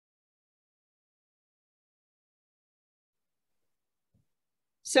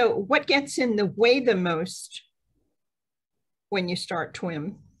So what gets in the way the most when you start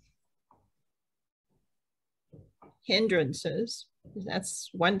TWIM? Hindrances, that's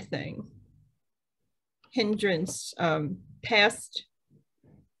one thing. Hindrance, past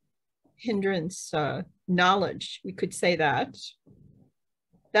hindrance knowledge, we could say that.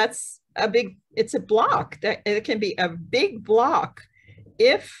 That's a big, it's a block. That it can be a big block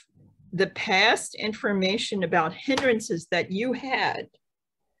if the past information about hindrances that you had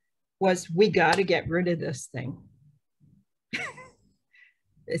was, we got to get rid of this thing.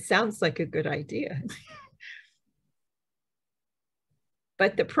 It sounds like a good idea.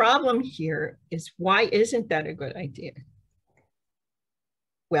 But the problem here is, why isn't that a good idea?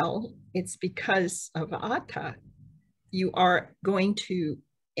 Well, it's because of Atta. You are going to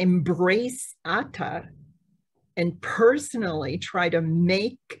embrace Atta and personally try to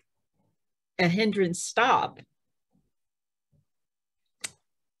make a hindrance stop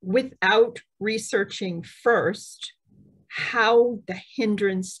without researching first how the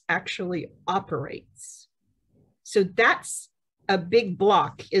hindrance actually operates. So that's a big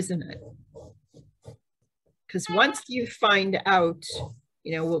block, isn't it? Because once you find out,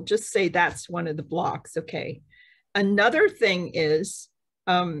 you know, we'll just say that's one of the blocks. Okay. Another thing is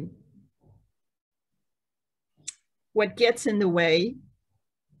what gets in the way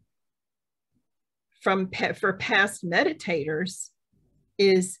for past meditators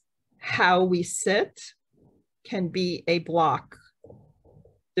is how we sit can be a block.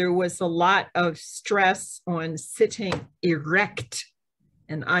 There was a lot of stress on sitting erect,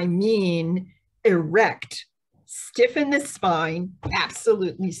 and I mean erect. Stiffen the spine,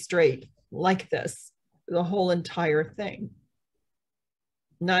 absolutely straight, like this, the whole entire thing.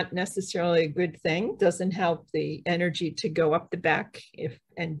 Not necessarily a good thing, doesn't help the energy to go up the back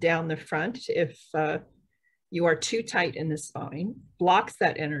and down the front if you are too tight in the spine, blocks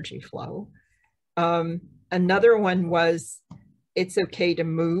that energy flow. Another one was, it's okay to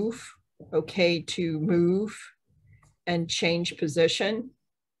move and change position.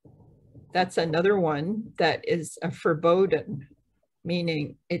 That's another one that is a forbidden,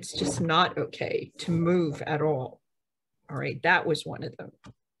 meaning it's just not okay to move at all. All right, that was one of them.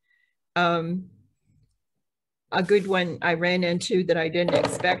 A good one I ran into that I didn't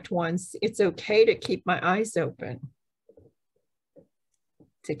expect once, it's okay to keep my eyes open.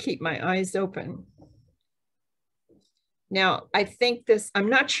 To keep my eyes open. Now, I think this, I'm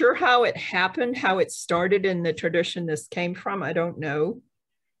not sure how it happened, how it started in the tradition this came from, I don't know.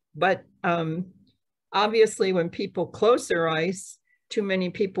 But obviously when people close their eyes, too many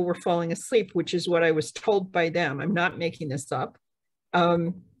people were falling asleep, which is what I was told by them. I'm not making this up.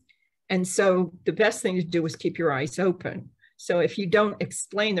 And so the best thing to do is keep your eyes open. So if you don't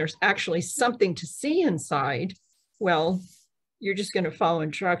explain there's actually something to see inside, well, you're just going to follow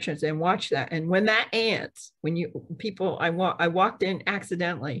instructions and watch that. And when that ant, I walked in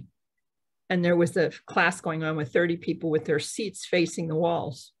accidentally, and there was a class going on with 30 people with their seats facing the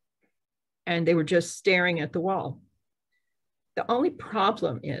walls, and they were just staring at the wall. The only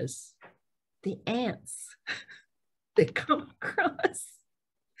problem is the ants that come across,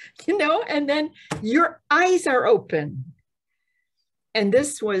 you know, and then your eyes are open. And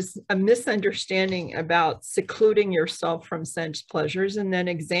this was a misunderstanding about secluding yourself from sense pleasures and then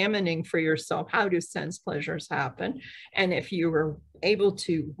examining for yourself, how do sense pleasures happen? And if you were able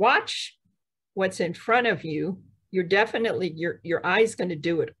to watch what's in front of you, you're definitely, your eye's going to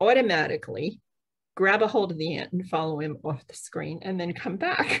do it automatically. Grab a hold of the ant and follow him off the screen and then come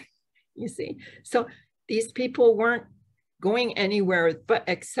back, you see? So these people weren't going anywhere, but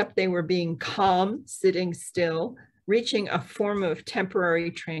except they were being calm, sitting still, reaching a form of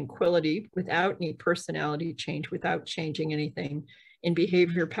temporary tranquility without any personality change, without changing anything in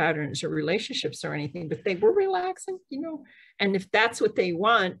behavior patterns or relationships or anything, but they were relaxing, you know? And if that's what they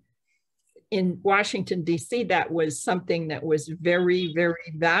want, in Washington, D.C., that was something that was very,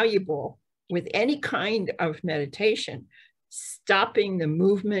 very valuable with any kind of meditation, stopping the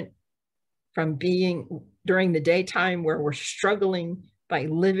movement from being during the daytime where we're struggling by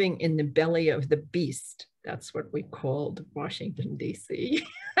living in the belly of the beast. That's what we called Washington, D.C.,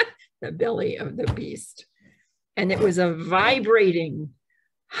 the belly of the beast. And it was a vibrating,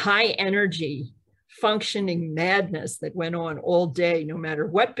 high energy, functioning madness that went on all day, no matter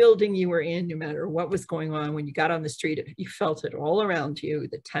what building you were in, no matter what was going on. When you got on the street, you felt it all around you,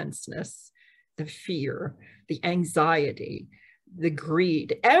 the tenseness, the fear, the anxiety, the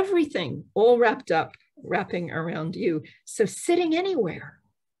greed, everything all wrapping around you. So sitting anywhere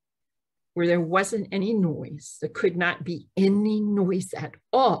where there wasn't any noise, there could not be any noise at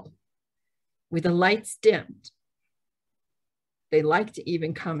all, with the lights dimmed, they like to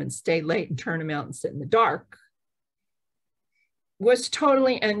even come and stay late and turn them out and sit in the dark, was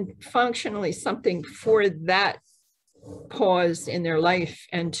totally and functionally something for that pause in their life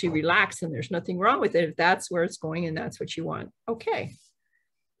and to relax. And there's nothing wrong with it if that's where it's going and that's what you want. Okay.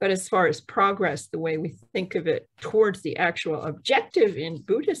 But as far as progress, the way we think of it towards the actual objective in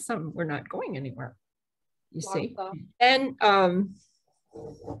Buddhism, we're not going anywhere. You see? And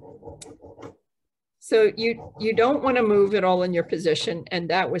so you don't want to move at all in your position, and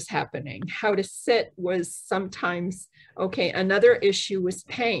that was happening. How to sit was sometimes, okay, another issue was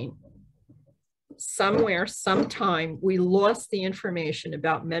pain. Somewhere, sometime, we lost the information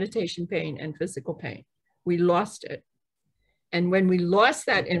about meditation pain and physical pain. We lost it. And when we lost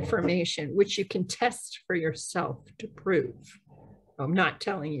that information, which you can test for yourself to prove, I'm not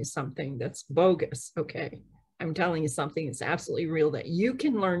telling you something that's bogus, okay? I'm telling you something that's absolutely real that you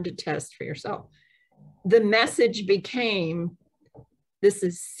can learn to test for yourself. The message became, this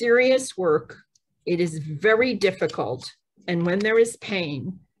is serious work. It is very difficult. And when there is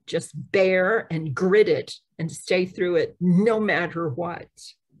pain, just bear and grit it and stay through it no matter what.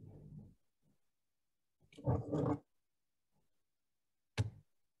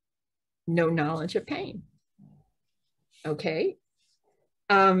 No knowledge of pain. Okay.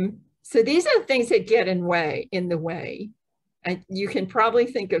 So these are the things that get in the way. And you can probably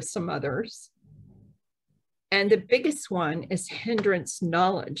think of some others. And the biggest one is hindrance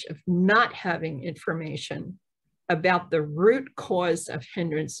knowledge, of not having information about the root cause of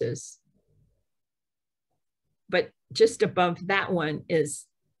hindrances. But just above that one is,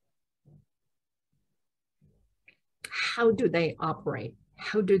 how do they operate?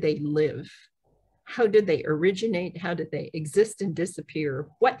 How do they live? How do they originate? How do they exist and disappear?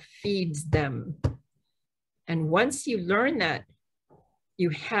 What feeds them? And once you learn that, you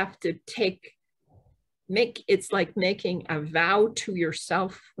have to it's like making a vow to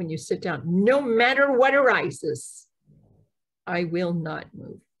yourself when you sit down. No matter what arises, I will not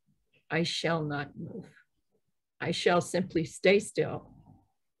move. I shall not move. I shall simply stay still.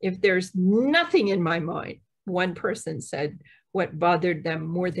 If there's nothing in my mind, one person said what bothered them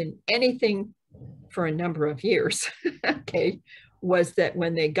more than anything for a number of years, okay, was that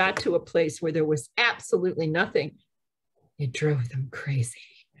when they got to a place where there was absolutely nothing, it drove them crazy.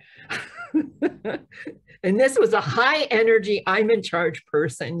 And this was a high energy, I'm in charge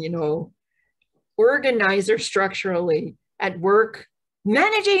person, you know, organizer structurally at work,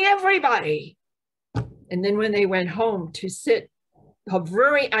 managing everybody. And then when they went home to sit, the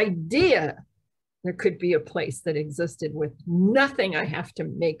very idea there could be a place that existed with nothing I have to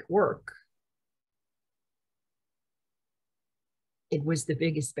make work, it was the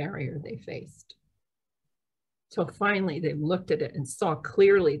biggest barrier they faced. So finally they looked at it and saw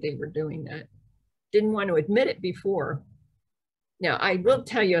clearly they were doing that. Didn't want to admit it before. Now, I will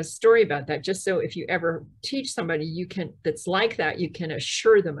tell you a story about that, just so if you ever teach somebody that's like that, you can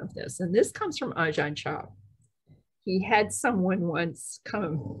assure them of this. And this comes from Ajahn Chah. He had someone once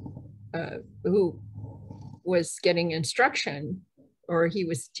come who was getting instruction, or he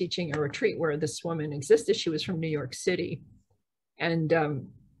was teaching a retreat where this woman existed. She was from New York City. And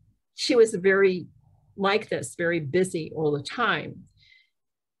she was very like this, very busy all the time.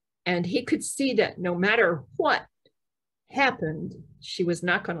 And he could see that no matter what happened, she was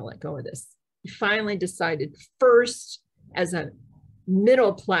not going to let go of this. He finally decided, first, as a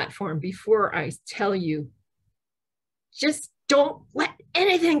middle platform, before I tell you, just don't let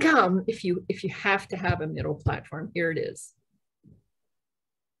anything come. If you have to have a middle platform, here it is.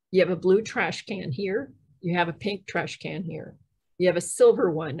 You have a blue trash can here. You have a pink trash can here. You have a silver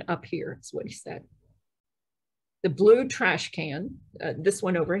one up here, is what he said. The blue trash can, this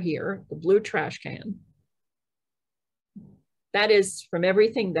one over here, the blue trash can, that is from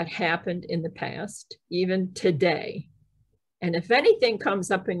everything that happened in the past, even today. And if anything comes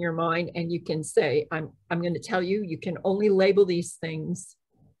up in your mind and you can say, I'm going to tell you, you can only label these things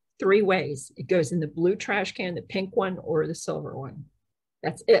 3 ways. It goes in the blue trash can, the pink one, or the silver one.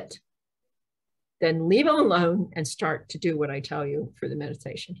 That's it. Then leave it alone and start to do what I tell you for the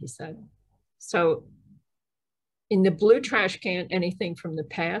meditation, he said. So in the blue trash can, anything from the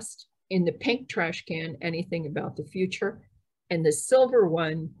past. In the pink trash can, anything about the future. And the silver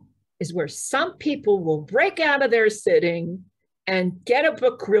one is where some people will break out of their sitting and get a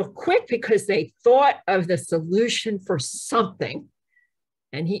book real quick because they thought of the solution for something.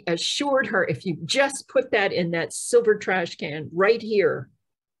 And he assured her, if you just put that in that silver trash can right here,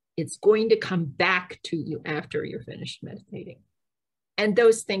 it's going to come back to you after you're finished meditating. And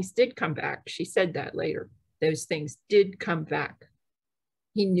those things did come back. She said that later. Those things did come back.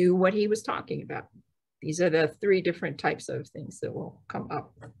 He knew what he was talking about. These are the 3 different types of things that will come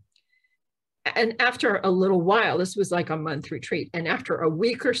up. And after a little while, this was like a month retreat, and after a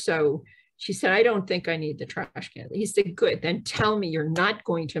week or so, she said, I don't think I need the trash can. He said, good, then tell me you're not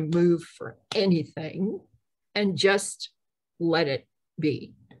going to move for anything and just let it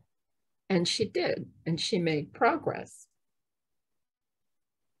be. And she did, and she made progress.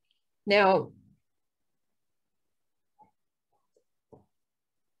 Now,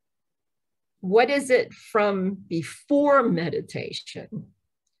 what is it from before meditation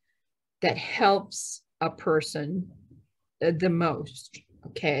that helps a person the most?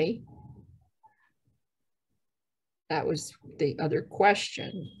 Okay. That was the other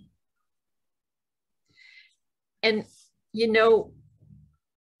question. And, you know,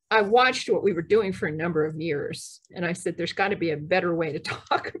 I watched what we were doing for a number of years, and I said, there's got to be a better way to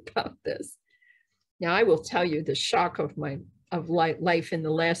talk about this. Now, I will tell you the shock of life in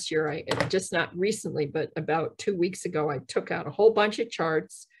the last year. Just not recently, but about 2 weeks ago, I took out a whole bunch of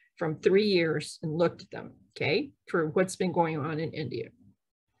charts from 3 years and looked at them, okay, for what's been going on in India.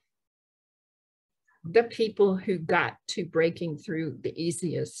 The people who got to breaking through the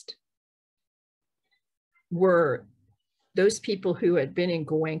easiest were those people who had been in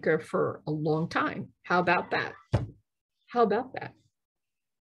Goenka for a long time. How about that? How about that?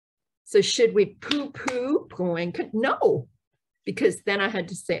 So should we poo-poo Goenka? No, because then I had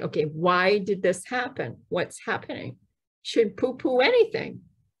to say, okay, why did this happen? What's happening? Should poo-poo anything?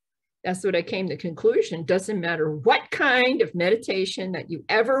 That's what I came to the conclusion. Doesn't matter what kind of meditation that you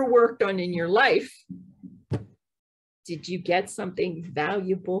ever worked on in your life, did you get something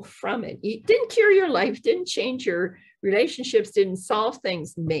valuable from it? It didn't cure your life, didn't change your relationships, didn't solve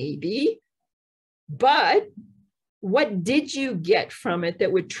things, maybe. But what did you get from it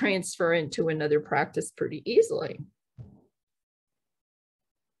that would transfer into another practice pretty easily?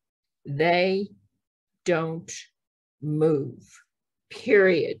 They don't move,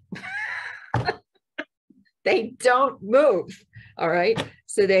 period. They don't move, all right?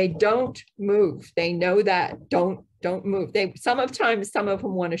 So they don't move. They know that. Don't move. Sometimes some of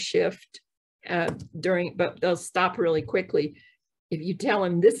them want to shift but they'll stop really quickly. If you tell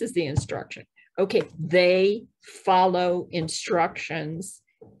them this is the instruction, okay, they follow instructions.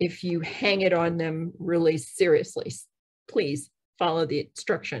 If you hang it on them really seriously, please follow the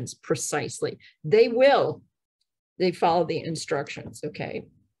instructions precisely. They will. They follow the instructions, okay?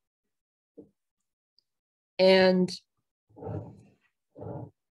 And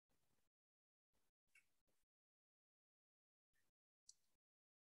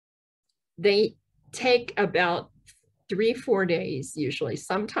they take about 3-4 days, usually,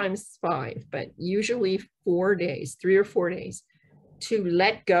 sometimes 5, but usually 4 days, 3 or 4 days, to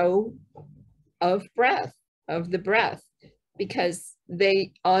let go of the breath, because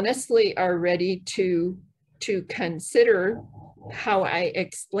they honestly are ready to consider how I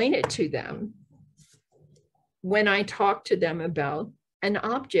explain it to them when I talk to them about an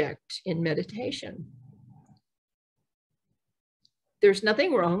object in meditation. There's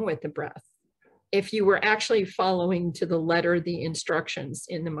nothing wrong with the breath if you were actually following to the letter the instructions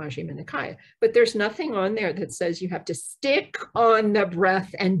in the Majjhima Nikaya. But there's nothing on there that says you have to stick on the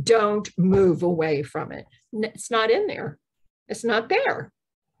breath and don't move away from it. It's not in there. It's not there.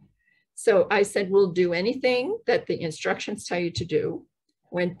 So I said, we'll do anything that the instructions tell you to do.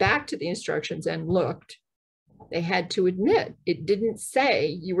 Went back to the instructions and looked. They had to admit, it didn't say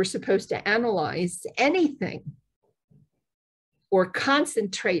you were supposed to analyze anything or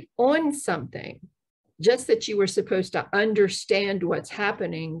concentrate on something, just that you were supposed to understand what's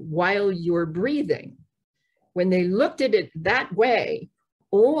happening while you're breathing. When they looked at it that way,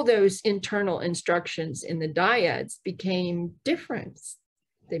 all those internal instructions in the dyads became different.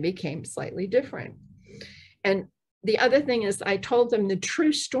 They became slightly different. And the other thing is, I told them the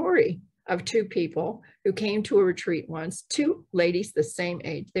true story of 2 people who came to a retreat once, 2 ladies the same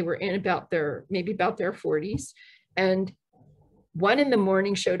age. They were in maybe about their 40s. And one in the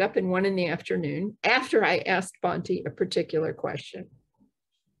morning showed up and one in the afternoon, after I asked Bhante a particular question.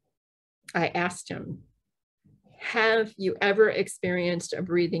 I asked him, have you ever experienced a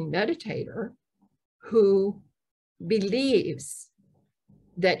breathing meditator who believes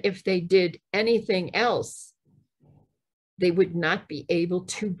that if they did anything else, they would not be able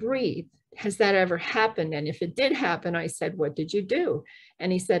to breathe? Has that ever happened? And if it did happen, I said, what did you do?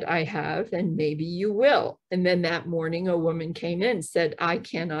 And he said, I have, and maybe you will. And then that morning, a woman came in and said, I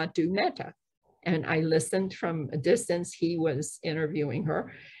cannot do metta. And I listened from a distance. He was interviewing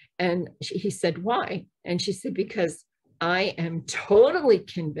her. And he said, why? And she said, because I am totally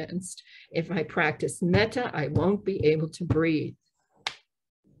convinced if I practice metta, I won't be able to breathe.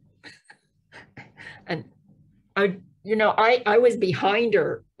 And I was behind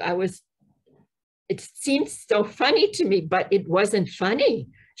her. It seemed so funny to me, but it wasn't funny.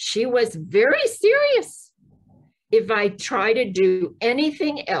 She was very serious. If I try to do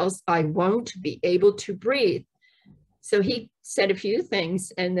anything else, I won't be able to breathe. So he said a few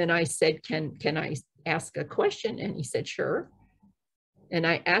things, and then I said, can I ask a question? And he said, sure. And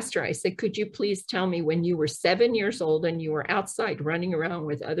I asked her, I said, could you please tell me when you were 7 years old and you were outside running around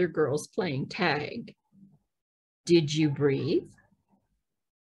with other girls playing tag, did you breathe?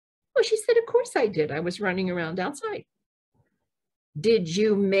 Well, she said, of course I did. I was running around outside. Did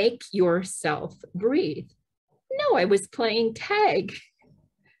you make yourself breathe? No, I was playing tag.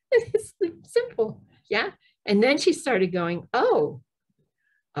 It's simple. Yeah. And then she started going, oh.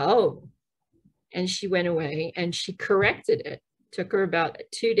 And she went away and she corrected it. Took her about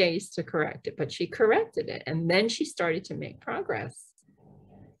 2 days to correct it, but she corrected it. And then she started to make progress.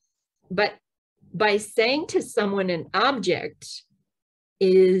 But by saying to someone an object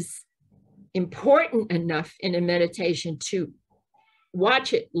is important enough in a meditation to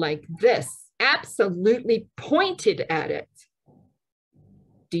watch it like this, absolutely pointed at it.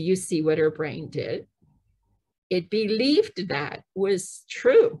 Do you see what her brain did? It believed that was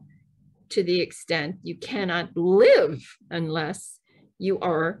true to the extent you cannot live unless you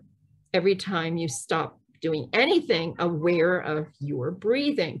are, every time you stop doing anything, aware of your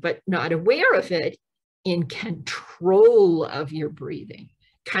breathing, but not aware of it, in control of your breathing.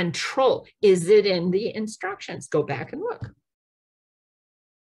 Control. Is it in the instructions? Go back and look.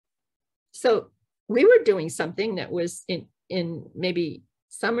 So we were doing something that was in maybe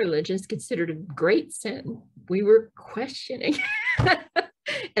some religions considered a great sin. We were questioning.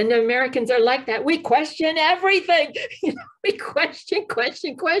 And the Americans are like that. We question everything. We question.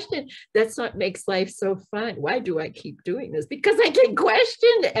 That's what makes life so fun. Why do I keep doing this? Because I can question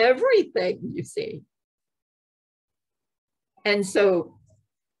everything, you see. And so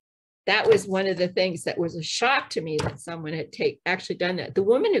that was one of the things that was a shock to me, that someone had actually done that. The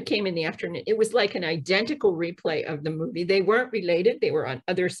woman who came in the afternoon, it was like an identical replay of the movie. They weren't related. They were on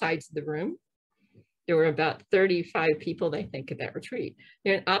other sides of the room. There were about 35 people, I think, at that retreat.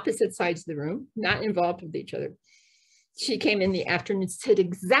 They're on opposite sides of the room, not involved with each other. She came in the afternoon and said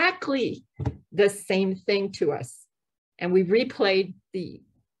exactly the same thing to us. And we replayed the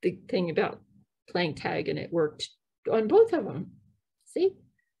thing about playing tag, and it worked on both of them. See?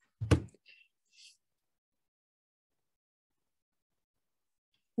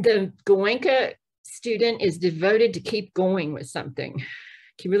 The Goenka student is devoted to keep going with something.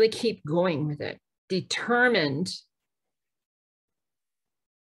 Can really keep going with it. Determined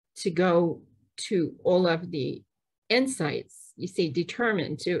to go to all of the insights. You see,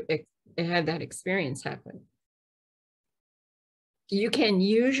 determined to have that experience happen. You can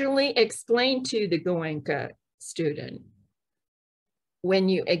usually explain to the Goenka student when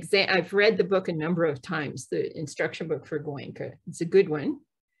you I've read the book a number of times, the instruction book for Goenka. It's a good one.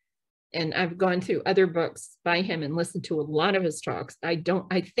 And I've gone through other books by him and listened to a lot of his talks. I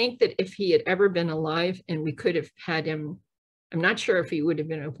think that if he had ever been alive and we could have had him, I'm not sure if he would have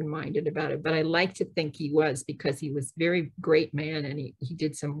been open-minded about it, but I like to think he was, because he was a very great man and he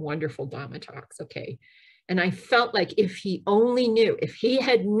did some wonderful Dhamma talks, okay? And I felt like if he only knew, if he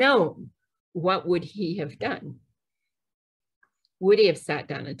had known, what would he have done? Would he have sat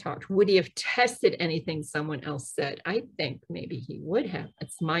down and talked? Would he have tested anything someone else said? I think maybe he would have.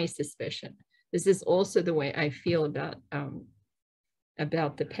 That's my suspicion. This is also the way I feel about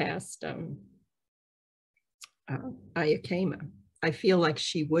the past Khema. I feel like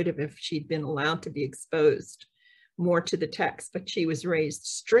she would have if she'd been allowed to be exposed more to the text, but she was raised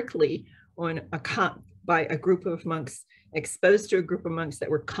strictly on by a group of monks, exposed to a group of monks that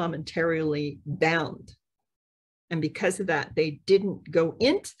were commentarially bound. And because of that, they didn't go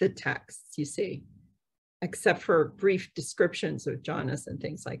into the texts, you see, except for brief descriptions of jhanas and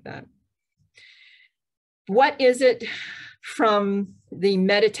things like that. What is it from the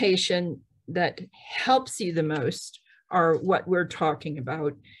meditation that helps you the most are what we're talking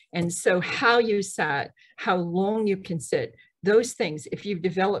about. And so how you sat, how long you can sit, those things, if you've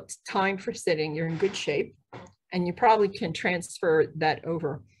developed time for sitting, you're in good shape, and you probably can transfer that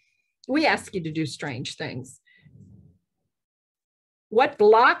over. We ask you to do strange things. What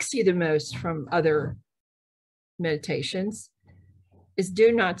blocks you the most from other meditations is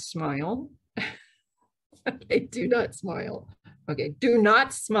do not smile. Okay, do not smile. Okay, do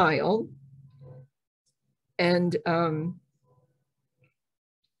not smile. And,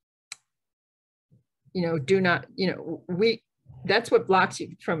 do not, that's what blocks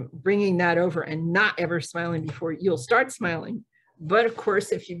you from bringing that over and not ever smiling before you'll start smiling. But of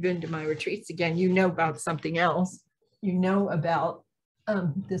course, if you've been to my retreats, again, you know about something else. You know about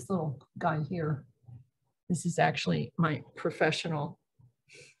this little guy here. This is actually my professional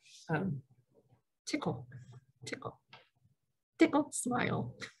tickle,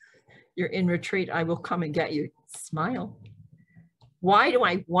 smile. You're in retreat, I will come and get you. Smile. Why do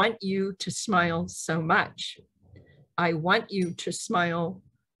I want you to smile so much? I want you to smile,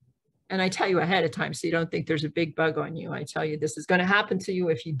 and I tell you ahead of time so you don't think there's a big bug on you. I tell you this is going to happen to you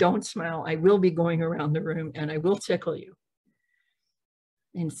if you don't smile. I will be going around the room and I will tickle you.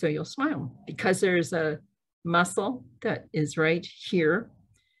 And so you'll smile because there's a muscle that is right here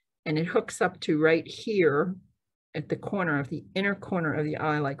and it hooks up to right here at the corner of the inner corner of the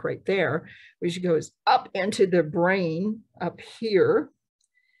eye, like right there, which goes up into the brain up here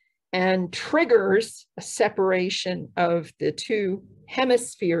and triggers a separation of the two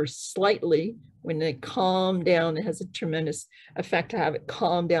hemispheres slightly. When they calm down, it has a tremendous effect to have it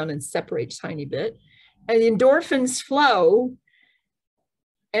calm down and separate a tiny bit. And endorphins flow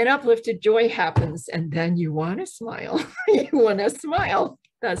and uplifted joy happens. And then you want to smile. You want to smile.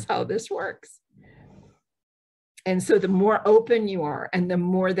 That's how this works. And so the more open you are and the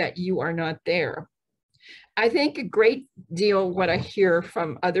more that you are not there. I think a great deal what I hear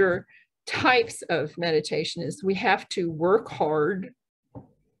from other types of meditation is we have to work hard.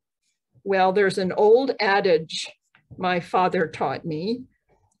 Well, there's an old adage my father taught me,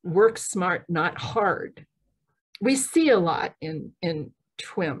 work smart, not hard. We see a lot in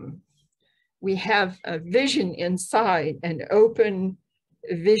TWIM. We have a vision inside, an open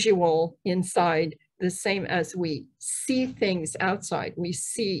visual inside, the same as we see things outside. We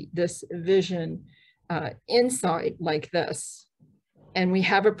see this vision inside like this. And we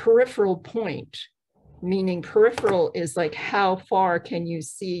have a peripheral point, meaning peripheral is like how far can you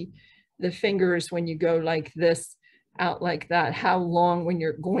see the fingers when you go like this, out like that? How long when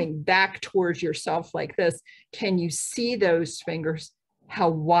you're going back towards yourself like this, can you see those fingers? How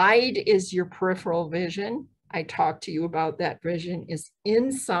wide is your peripheral vision? I talked to you about that vision is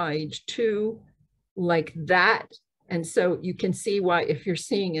inside too, like that. And so you can see why if you're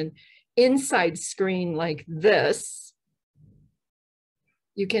seeing an inside screen like this,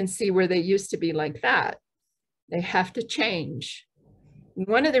 you can see where they used to be like that. They have to change.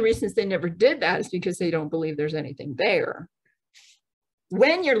 One of the reasons they never did that is because they don't believe there's anything there.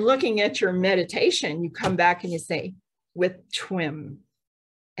 When you're looking at your meditation, you come back and you say, with TWIM,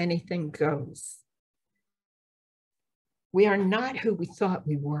 anything goes. We are not who we thought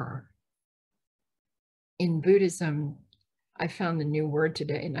we were. In Buddhism, I found a new word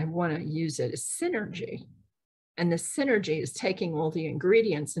today and I want to use it as synergy. And the synergy is taking all the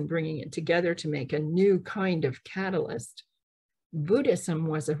ingredients and bringing it together to make a new kind of catalyst. Buddhism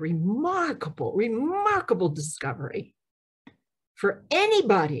was a remarkable, remarkable discovery for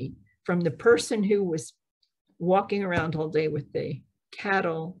anybody, from the person who was walking around all day with the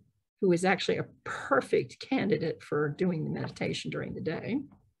cattle, who was actually a perfect candidate for doing the meditation during the day,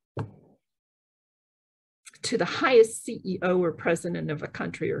 to the highest CEO or president of a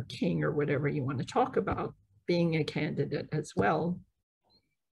country or king or whatever you want to talk about, being a candidate as well,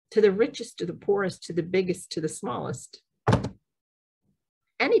 to the richest, to the poorest, to the biggest, to the smallest.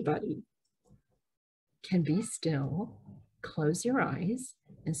 Anybody can be still, close your eyes,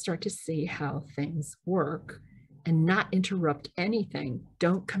 and start to see how things work and not interrupt anything.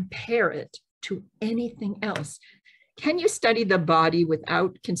 Don't compare it to anything else. Can you study the body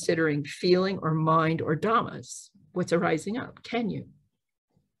without considering feeling or mind or dhammas? What's arising up? Can you?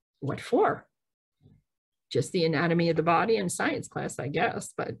 What for? Just the anatomy of the body in science class, I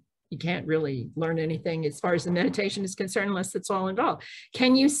guess, but you can't really learn anything as far as the meditation is concerned unless it's all involved.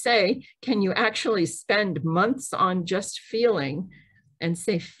 Can you say, can you actually spend months on just feeling and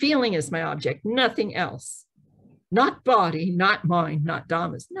say, feeling is my object, nothing else? Not body, not mind, not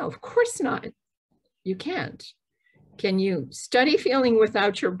dhammas. No, of course not. You can't. Can you study feeling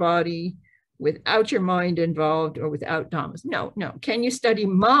without your body, without your mind involved, or without dhammas? No, no. Can you study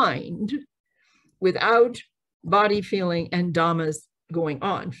mind without body feeling and dhammas going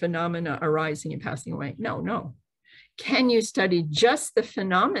on, phenomena arising and passing away? No, no. Can you study just the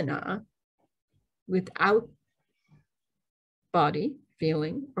phenomena without body,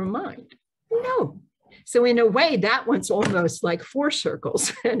 feeling, or mind? No. So in a way, that one's almost like 4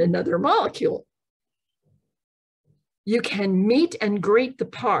 circles and another molecule. You can meet and greet the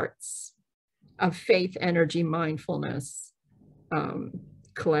parts of faith, energy, mindfulness,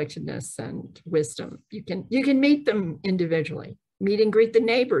 collectedness, and wisdom. You can meet them individually. Meet and greet the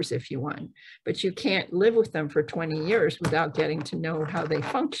neighbors if you want, but you can't live with them for 20 years without getting to know how they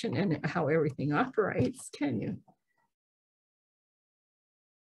function and how everything operates, can you?